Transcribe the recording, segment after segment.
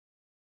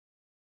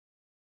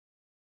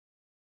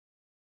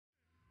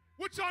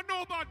What y'all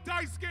know about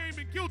Dice Game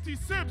and Guilty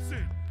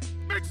Simpson?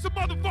 Make some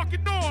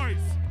motherfucking noise.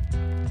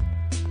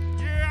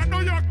 Yeah, I know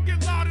y'all can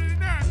get louder than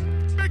that.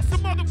 Make some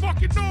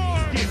motherfucking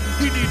noise. Yeah,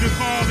 we need to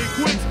call it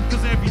quits,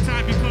 cause every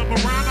time you come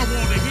around I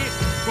wanna hit.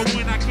 But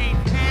when I can't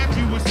have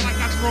you, it's like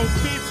I throw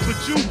fits. But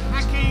you,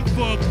 I can't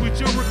fuck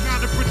with. You're a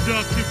kind of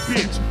productive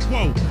bitch.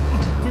 Whoa,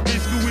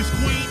 promiscuous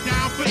queen,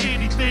 down for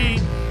anything.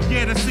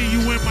 Yeah, I see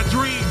you in my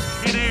dreams,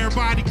 and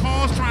everybody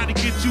calls trying to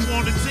get you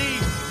on the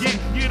team. Yeah,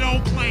 you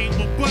don't claim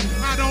them, but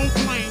I don't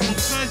blame them,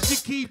 cause you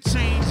keep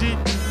changing.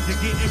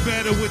 You're getting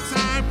better with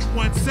time.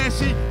 One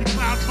session, you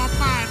cloud my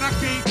mind, I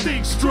can't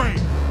think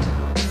straight.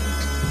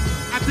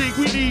 I think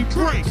we need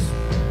breaks.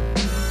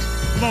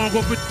 Long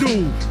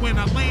overdue. When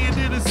I land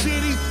in a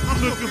city, I'm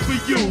looking for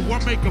you.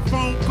 I make a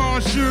phone call,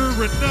 sure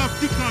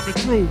enough, you coming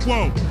through.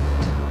 Whoa.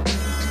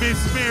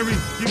 Miss Mary,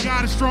 you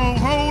got a strong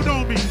hold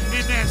on me,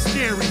 and that's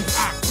scary.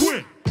 I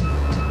quit.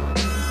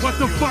 What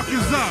the fuck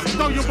is up?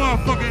 Throw your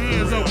motherfucking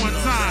hands up one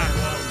time.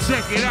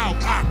 Check it out,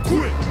 I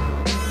quit.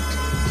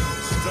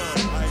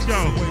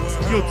 Yo,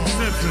 Guilty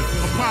Simpson,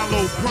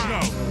 Apollo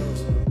Brown.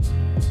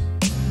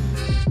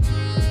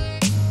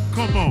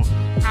 Come on,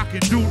 I can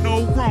do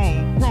no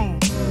wrong.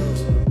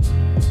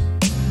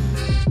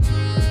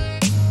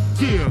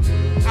 Yeah,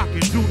 I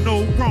can do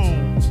no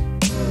wrong.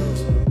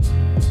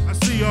 I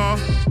see y'all.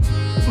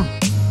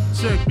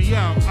 Check me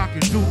out, I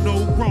can do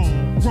no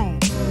wrong.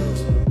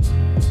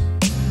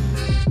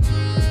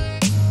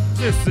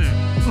 Listen,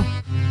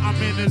 I'm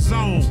in the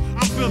zone.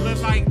 I'm feeling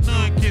like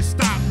none can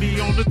stop me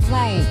on the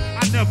throne.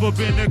 I never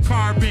been a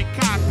carbon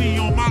copy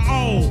on my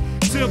own.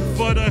 Tip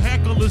for the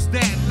hecklers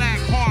that lack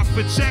heart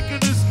for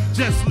checking us.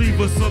 Just leave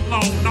us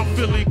alone, I'm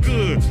feeling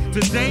good.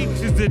 Today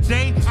is the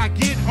day I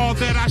get all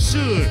that I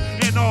should.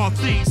 And all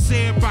things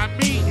said by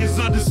me is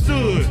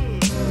understood.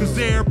 Cause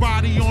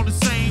everybody on the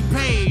same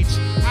page,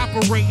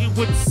 operating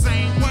with the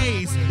same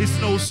ways. It's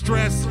no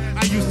stress,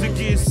 I used to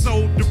get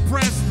so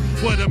depressed.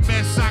 What a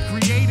mess I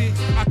created.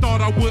 I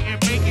thought I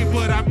wouldn't make it,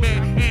 but I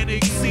met and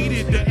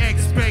exceeded the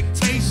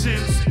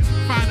expectations.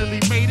 Finally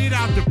made it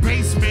out the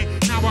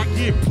basement. Now I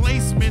get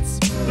placements,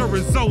 the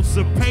results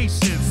of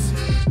patience.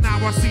 Now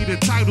I see the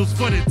titles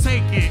for the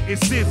taking,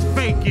 it sits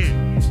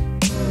vacant.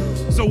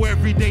 So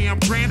every day I'm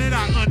granted,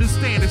 I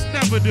understand it's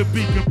never to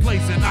be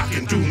complacent. I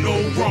can do no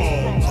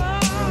wrong.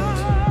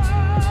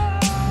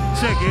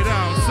 Check it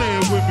out, say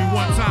it with me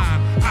one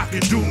time. I can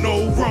do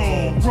no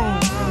wrong.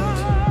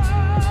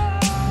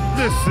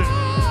 Listen,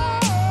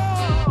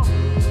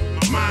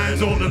 my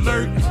mind's on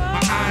alert,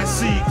 my eyes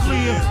see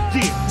clear.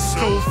 Yeah, it's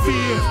no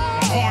fear,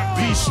 my heart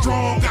beats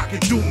strong. I can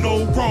do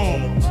no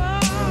wrong.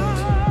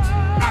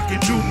 I can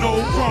do no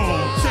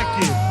wrong. Check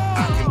it,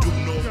 I can do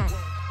no wrong.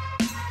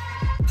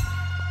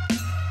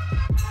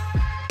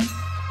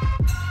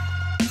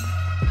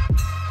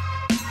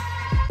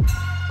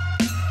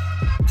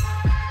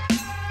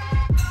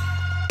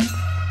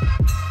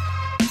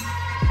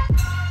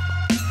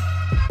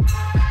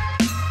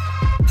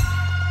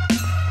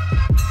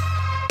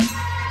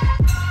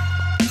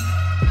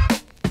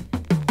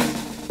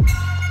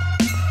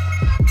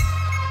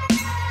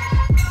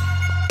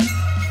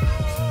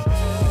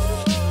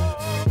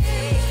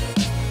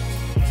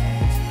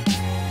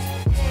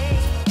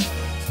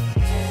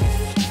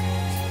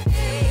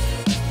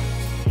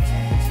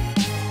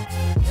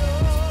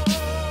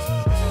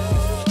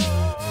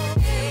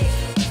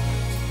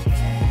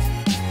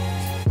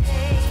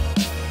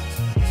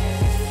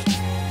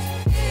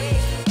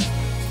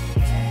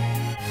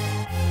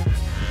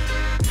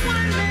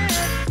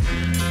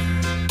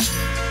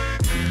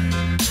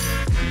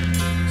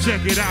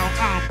 Check it out,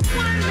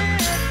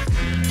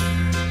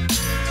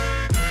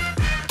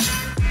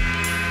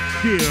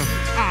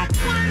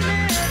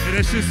 and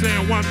that shit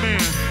saying one man.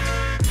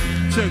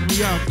 Check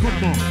me out,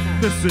 come on,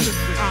 listen.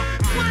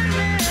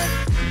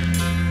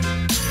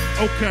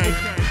 Okay.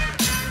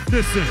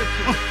 Listen,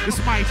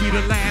 this might be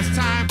the last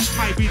time,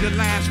 might be the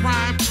last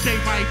rhyme. They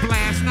might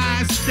blast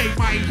knives, they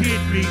might hit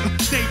me,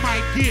 they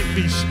might get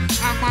me.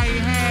 I might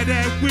have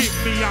that with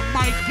me, I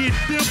might get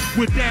them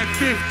with that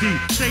 50.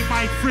 They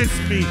might frisk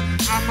me,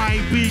 I might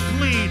be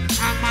clean,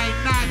 I might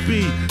not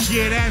be.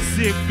 Yeah, that's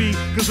iffy,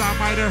 cause I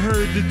might have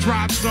heard the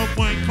drop.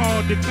 Someone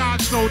called the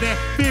cops, so that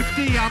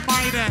 50 I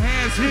might have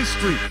has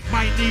history.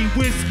 Might need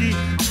whiskey,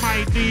 I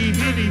might need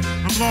Henny.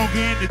 I'm longer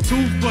in the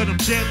tooth, but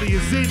I'm deadly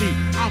as any.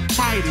 I'm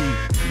mighty.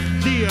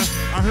 Yeah,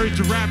 I heard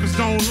your rappers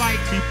don't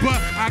like me, but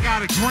I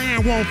got a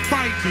grand, won't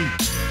fight me.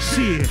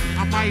 Shit,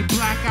 I might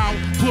black out,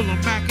 pull a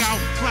Mac out,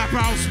 clap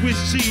out, Swiss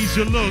cheese,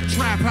 your little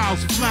trap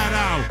house flat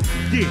out.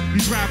 Yeah,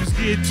 these rappers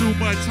get too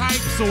much hype,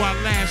 so I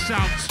lash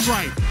out and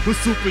strike with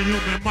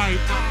superhuman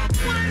might.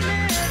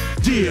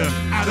 Yeah,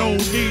 I don't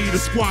need a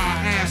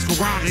squad, ask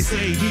around, they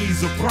say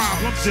he's a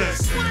problem.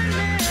 Just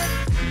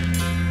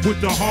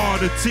with the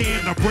heart of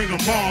 10, I bring them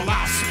all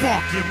out,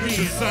 sparking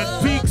me. The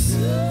sun peaks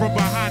from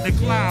behind the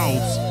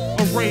clouds,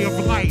 a ray of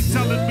light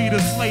telling me to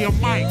slay a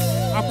mic.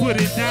 I put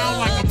it down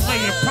like I'm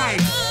laying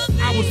pipe.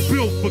 I was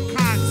built for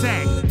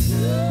contact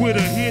with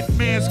a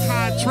hitman's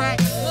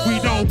contract. We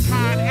don't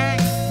con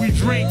act, we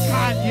drink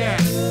cognac.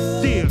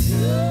 Yeah,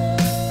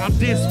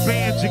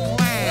 disband your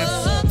class.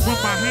 When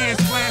my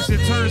hands flash and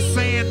turn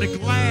sand to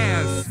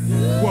glass.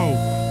 Whoa,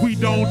 we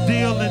don't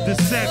deal in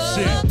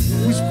deception.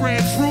 We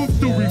spread truth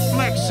through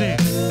reflection.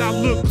 Now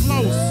look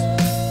close,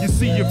 you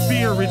see your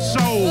fear it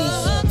shows.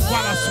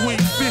 While I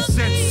swing fists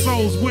at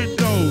souls'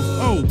 windows.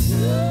 Oh,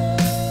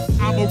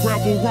 I'm a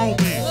rebel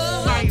Roman.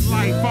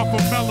 Nightlife off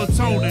of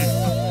melatonin.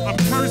 I'm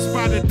cursed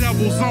by the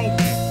devil's omen.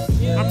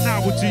 I'm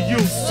not what you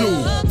used to.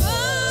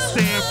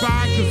 Stand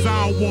by, cause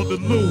I don't want to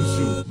lose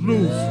you.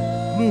 Lose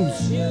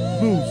you.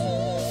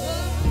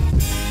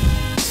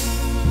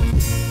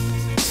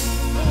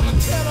 Gonna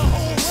tell the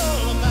whole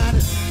world about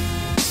it.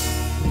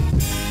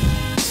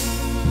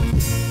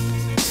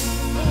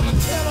 Gonna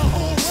tell the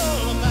whole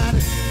world about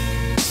it.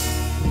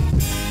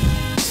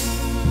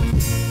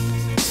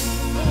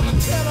 Gonna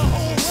tell the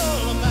whole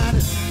world about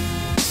it.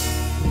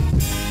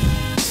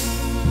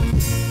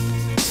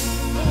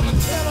 Gonna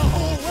tell the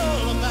whole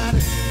world about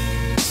it.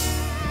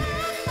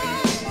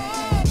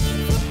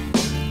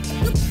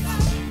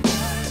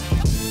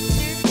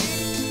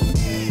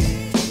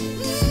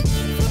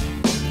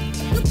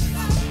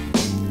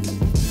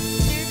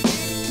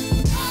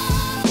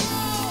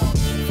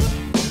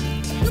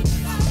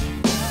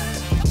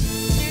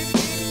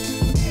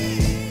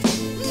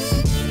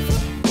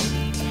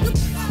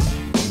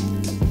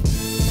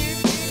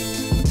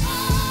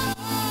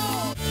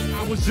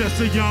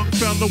 Just a young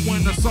fella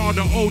when I saw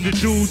the older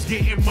dudes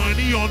getting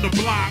money on the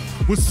block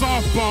with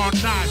softball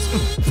knots,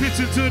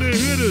 pitching to the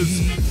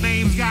hitters.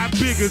 Names got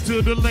bigger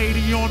till the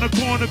lady on the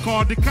corner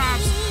called the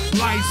cops.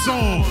 Lights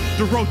on,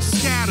 the roaches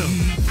scatter.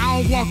 I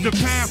don't walk the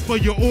path for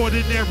your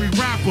ordinary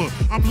rapper.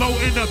 I'm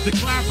loading up the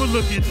clapper,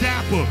 looking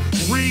dapper.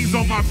 Rings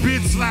on my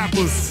bitch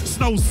slappers.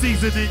 Snow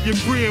season in your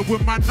crib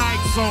with my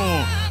Nikes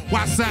on.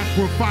 Why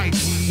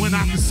sacrifice when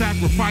I can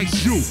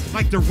sacrifice you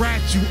like the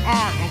rat you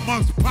are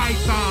amongst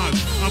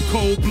pythons? I'm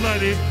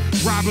cold-blooded,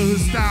 Robin Hood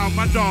style.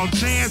 My dog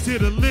Chance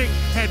hit a lick,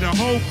 had the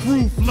whole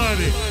crew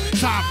flooded.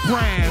 Top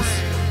brass,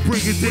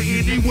 bring it to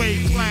any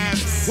weight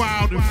class.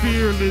 Wild and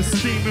fearless,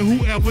 steaming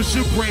whoever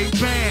should break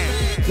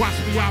bad. Watch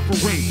me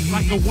operate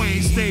like a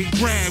Wayne State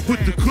grad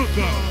with the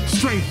cook-up,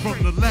 straight from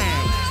the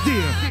lab.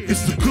 Yeah,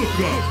 it's the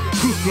cook-up,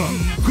 cook-up,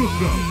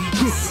 cook-up,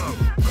 cook-up.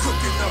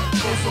 Cooking up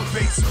over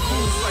bass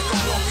moves like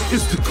I'm walking.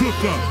 It's the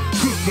cook-up,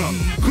 cook-up,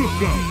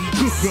 cook-up,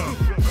 cook-up.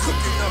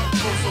 Cooking up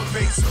over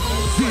bass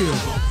moves like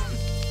I'm walking.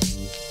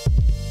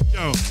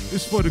 Yo,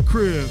 it's for the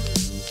crib.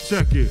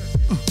 Check it.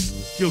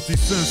 Guilty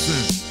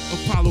Simpson,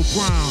 Apollo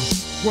Brown,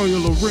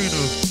 Royal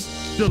Arena.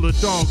 Dilla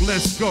Dog,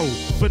 let's go.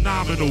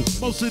 Phenomenal.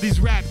 Most of these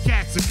rap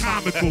cats are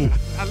comical.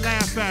 I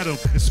laugh at them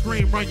and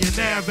scream, run your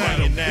nav at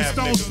them. The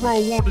Stones throw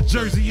on the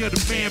jersey of the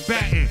man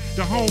batting.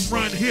 The home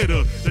run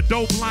hitter, the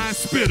dope line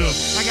spitter.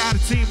 I got a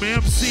team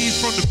of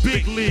MCs from the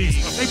big leagues.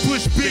 They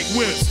push big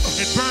whips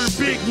and burn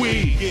big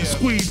weed. And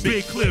squeeze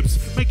big clips,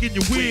 making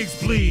your wigs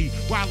bleed.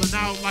 Wilding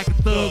out like a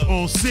thug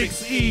on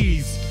 6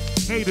 E's.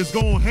 Haters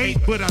gon' hate,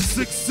 but I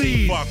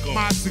succeed.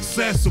 My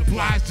success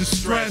supplies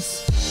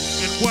distress.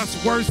 And what's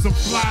worse, I'm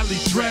flyly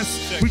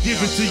dressed. We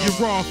give it to you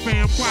raw,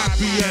 fam, why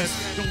BS?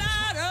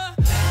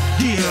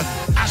 Yeah,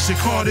 I should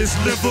call this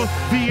liver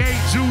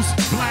V8 juice,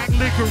 black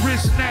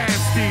licorice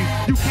nasty.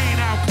 You can't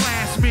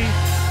outclass me,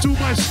 too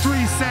much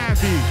street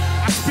savvy.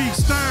 I speak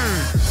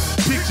stern.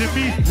 Picture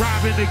me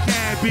robbing the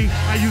cabbie.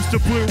 I used to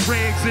put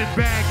regs in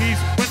baggies,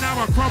 but now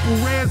I crumple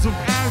reds of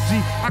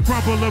algae. I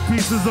crumple up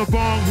pieces of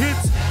bong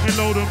hits and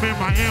load them in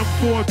my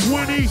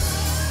M420.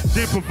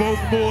 Then provoke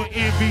more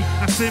envy.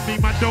 Now send me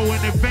my dough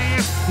in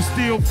advance to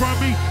steal from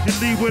me and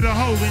leave with a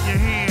hole in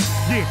your hand.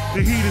 Yeah,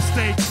 the heater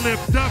stay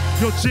clipped up.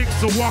 Your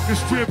chick's a walking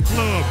strip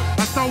club.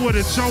 I throw her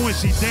the show and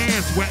she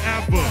dance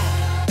wherever.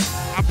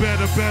 I'm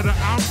better,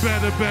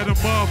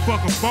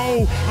 motherfucker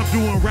bold. I'm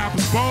doing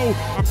rappers bold.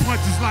 I punch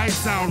his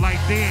lights out like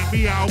damn,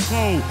 me out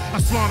cold. I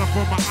slaughter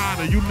for my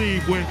honor. You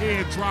leave with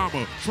head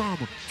trauma.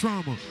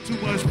 Too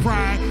much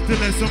pride to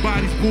let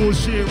somebody's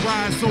bullshit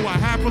ride. So I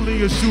happily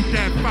will shoot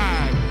that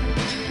 5.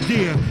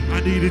 Yeah,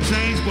 I need a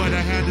change, but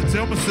I had to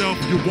tell myself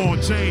you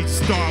won't change.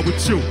 Start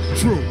with you.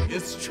 True.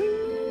 It's true.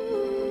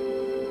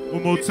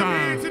 One more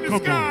time.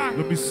 Come on.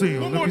 Let me see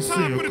him. Let me see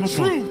him.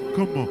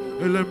 Come on.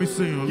 Hey, let me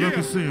see him. Let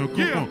me see him.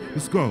 Come on.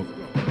 Let's go.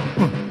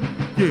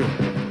 Yeah,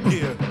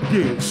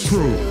 it's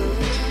true.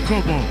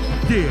 Come on.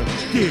 Yeah,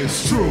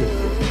 it's true.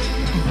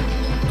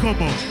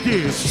 Come on.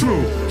 Yeah, it's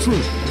true.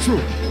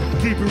 True.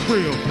 Keep it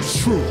real. It's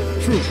true.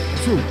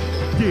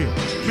 Yeah,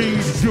 me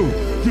and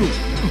you.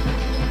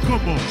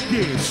 Come on,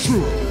 yeah, it's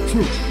true.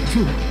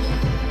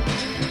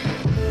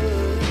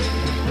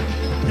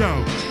 Yo,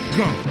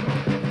 go.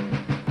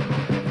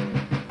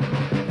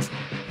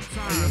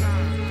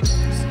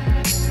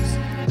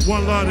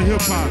 One love to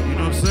hip hop, you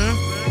know what I'm saying?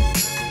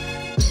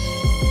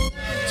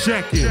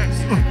 Check it.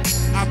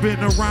 I've been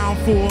around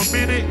for a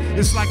minute.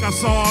 It's like I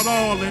saw it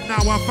all and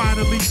now I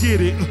finally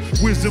get it.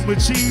 Wisdom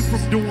achieved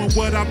from doing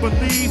what I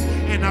believe,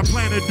 and I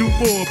plan to do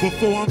more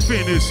before I'm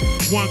finished.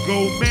 One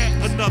goal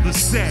met, another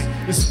set.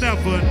 It's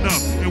never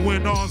enough, and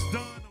when all's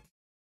done.